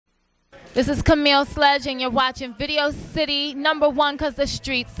This is Camille Sledge, and you're watching Video City #1 because the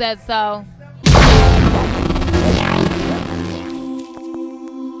street said so.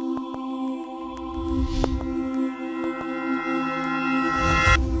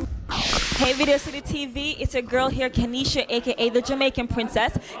 Hey Video City TV, it's your girl here, Kanisha, aka the Jamaican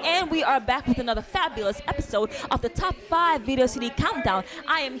Princess, and we are back with another fabulous episode of the Top 5 Video City Countdown.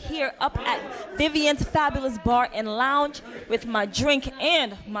 I am here up at Vivian's Fabulous Bar and Lounge with my drink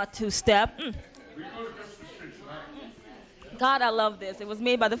and my two-step. God, I love this. It was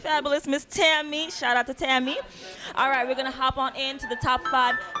made by the fabulous Miss Tammy. Shout out to Tammy. All right, we're gonna hop on into the top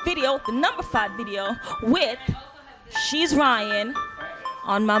 5 video, the number 5 video with She's Ryan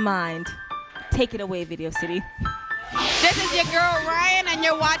on My Mind. Take it away, Video City. This is your girl Ryan, and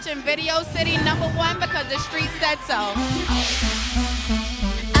you're watching Video City #1 because the street said so.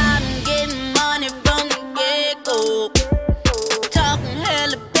 I'm getting money from the get-go. Talking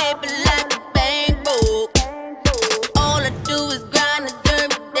hella paper like a bank book. All I do is grind a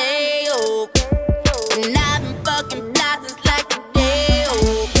every day, oh. And I've been fucking blossoms like a day,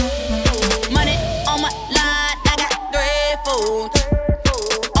 oh. Money on my line, I got 3 phones.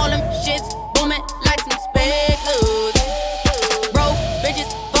 All them shits booming like some speakers. Broke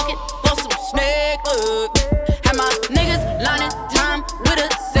bitches fucking for some sneakers. Have my niggas lining time with a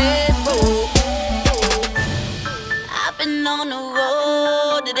zero. I've been on the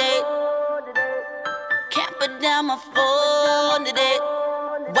road today. Can't put down my phone today.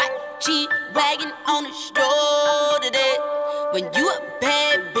 White cheap wagon on the stroll today. When you a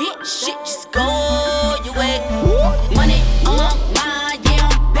bad bitch, shit just go your way. Money on my mind, yeah,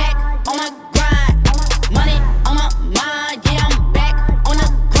 I'm back on my grind. Money on my mind, yeah, I'm back on the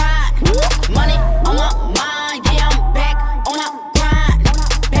grind. Money on my mind, yeah, I'm back on the grind.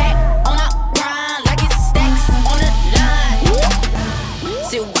 Back on the grind like it's stacks on the line.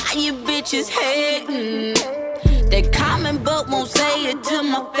 See why you bitches hating? They comment but won't say it to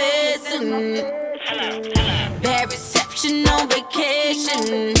my face. Bad reception on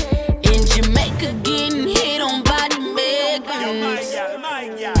vacation. In Jamaica getting hit on body makers.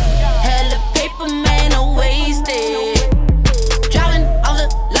 Hella paper man are wasted. Driving off the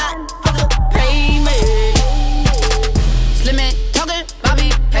lot for the payment. Slimming, talking, Bobby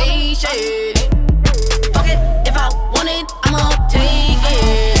patient. Fuck it, if I want it, I'ma take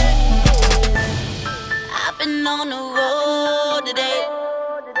it. I've been on the road today.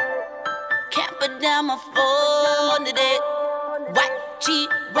 Can't put down my phone today. White cheap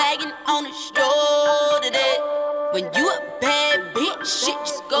wagon on the stroll today. When you a bad bitch, shit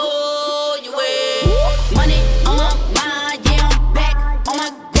just go your way. Money on my mind, yeah, I'm back on my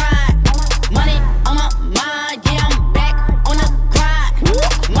grind. Money on my mind, yeah, I'm back on the grind.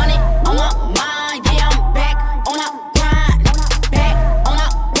 Money on my mind, yeah, I'm back on the grind. Back on the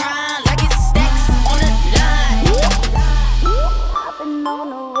grind like it's stacks on the line. I've been on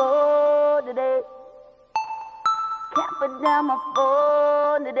the road today. Can't put down my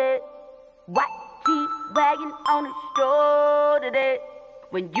phone today. White cheap wagon on the stroll today.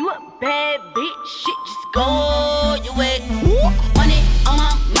 When you a bad bitch, shit just go your way. Money on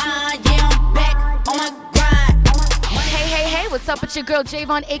my mind, yeah, I'm back on my grind. Hey, what's up? It's your girl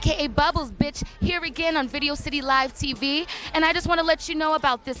Javon, aka Bubbles, bitch, here again on Video City Live TV. And I just want to let you know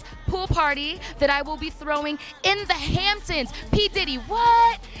about this pool party that I will be throwing in the Hamptons. P. Diddy,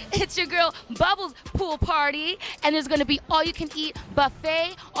 what? It's your girl Bubbles pool party. And there's going to be all-you-can-eat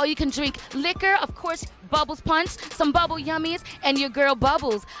buffet, all-you-can-drink liquor, of course, Bubbles Punch, some Bubble Yummies, and your girl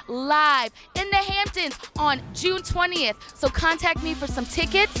Bubbles live in the Hamptons on June 20th. So contact me for some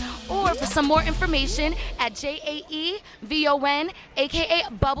tickets or for some more information at JAEVON, aka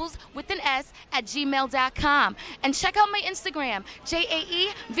Bubbles with an S, at gmail.com. And check out my Instagram,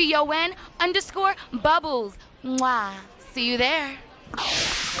 JAEVON_Bubbles. Mwah. See you there.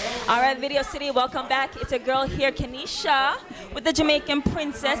 All right, Video City, welcome back. It's your girl here, Kanisha, with the Jamaican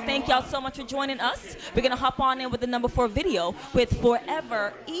Princess. Thank y'all so much for joining us. We're going to hop on in with the number 4 video with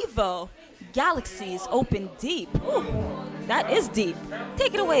Forever Evo, Galaxies Open Deep. Ooh, that is deep.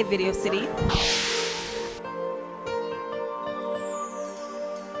 Take it away, Video City.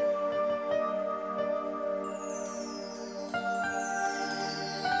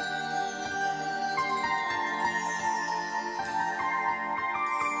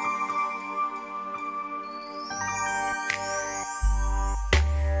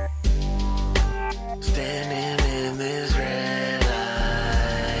 Standing in this red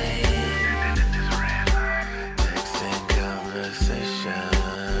light, texting conversation.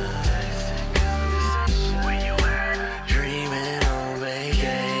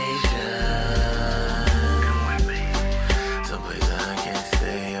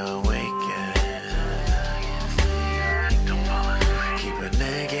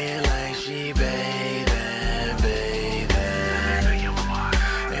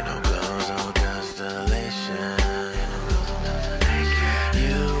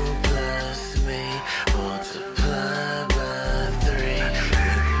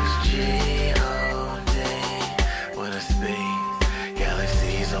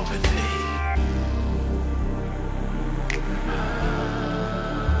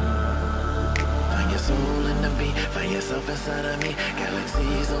 me, find yourself inside of me.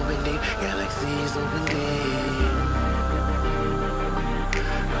 Galaxies open deep, galaxies open deep.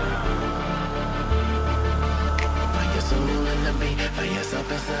 Soul in the beat, find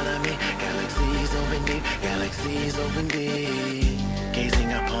yourself inside of me. Galaxies open deep, galaxies open deep.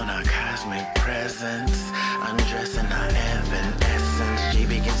 Gazing upon our cosmic presence, undressing her evanescence. She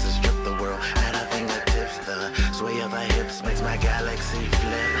begins to strip the world at her fingertips. The sway of her hips makes my galaxy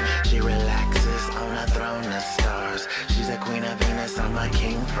flip. She relaxes on a throne of stars. She's a queen of Venus, I'm a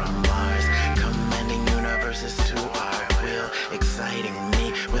king from Mars. Commanding universes to our will, exciting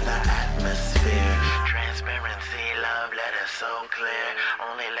me with our atmosphere. Transparency, love letter so clear,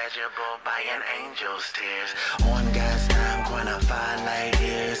 only legible by an angel's tears. On God's time, quantify light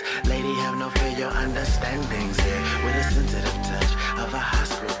years. Lady, have no fear, your understanding's here. With a sensitive touch of a high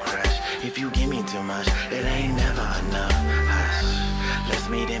school crush. If you give me too much, it ain't never enough. Hush, let's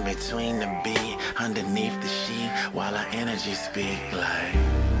meet in between the beat, underneath the sheet, while our energy speak like.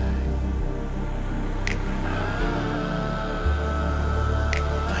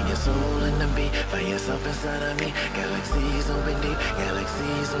 Soul in the beat, find yourself inside of me. Galaxies open deep,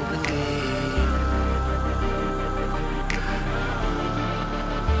 galaxies open deep.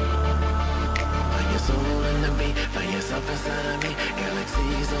 Find your soul in the beat, find yourself inside of me.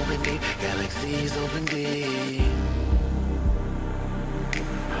 Galaxies open deep, galaxies open deep.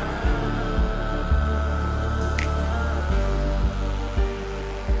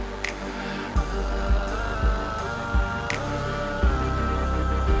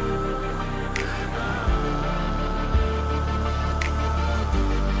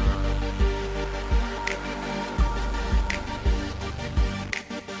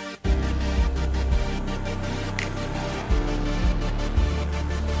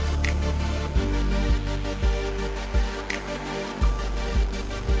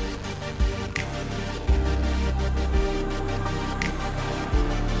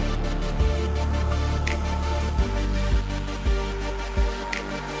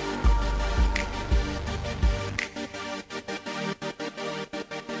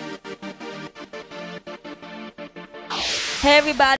 Hey everybody.